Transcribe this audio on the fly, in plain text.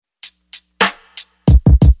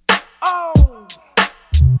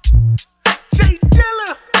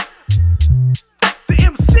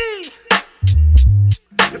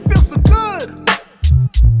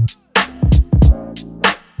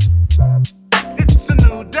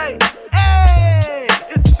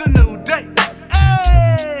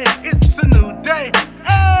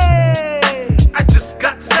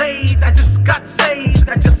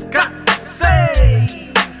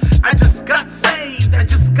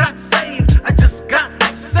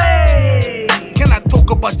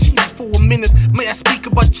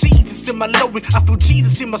my lyric. I feel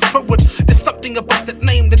Jesus in my spirit. There's something about that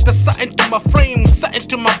name that does something to my frame, something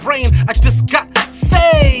to my brain. I just got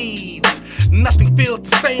saved. Nothing feels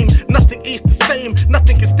the same, nothing is the same,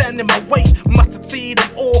 nothing can stand in my way. Mustard seed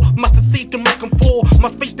and all, mustard seed to make them fall. My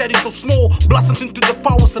faith that is so small blossoms into the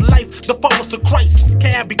powers of life, the powers of Christ.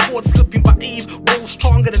 Can't be caught slipping by Eve, roll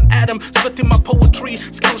stronger than Adam, spitting my poetry,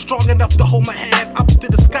 skill strong enough to hold my hand up to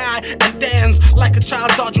the sky and dance like a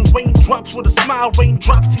child dodging raindrops with a smile.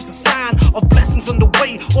 Raindrops is a sign of blessings on the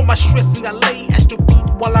way. All my stressing I lay at your feet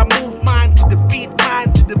while I move mine to the beat,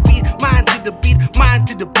 mine to the beat, mine to the beat, mine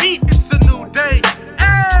to the beat. It's a new day.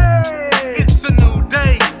 Hey, it's a new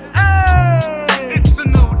day. Hey, it's a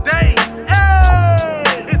new day.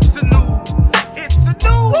 Hey, it's a new.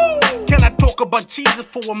 Can I talk about Jesus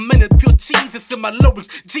for a minute? Pure Jesus in my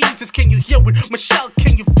lyrics. Jesus, can you hear it? Michelle,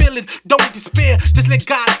 can you feel it? Don't despair, just let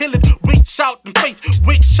God heal it. Reach out in faith,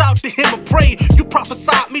 reach out to Him and pray. You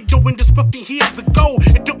prophesied me doing this 15 years ago.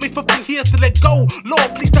 It took me 15 years to let go.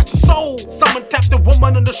 Lord, please touch your soul. Someone tap the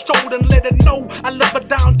woman on the shoulder and let her know I love her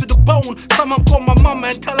down to the bone. Someone call my mama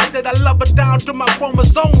and tell her that I love her down to my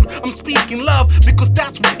chromosome. I'm speaking love because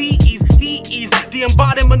that's what He is. He is the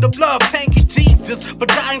embodiment of love. Thank you, Jesus, for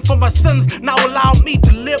dying for my sins. Now allow me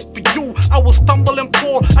to live for you. I will stumble and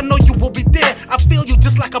fall. I know you will be there. I feel you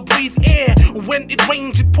just like I breathe air. When it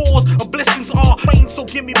rains, it pours. Blessings are rain, so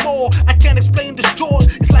give me more. I can't explain this joy.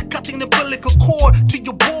 It's like cutting the umbilical cord to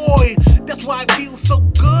your boy. That's why I feel so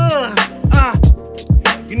good.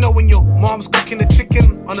 You know when your mom's cooking the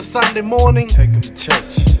chicken on a Sunday morning, take him to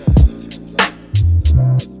church.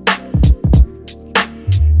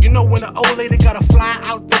 You know when the old lady gotta fly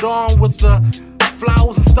out the dawn with the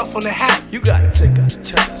flowers and stuff on the hat, you gotta take her to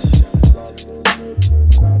church.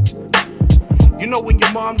 You know when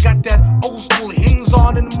your mom got that old school hymns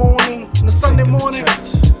on in the morning, on a Sunday morning.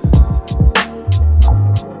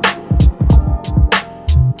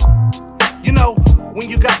 You know when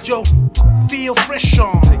you got your feel fresh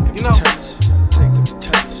on, you know.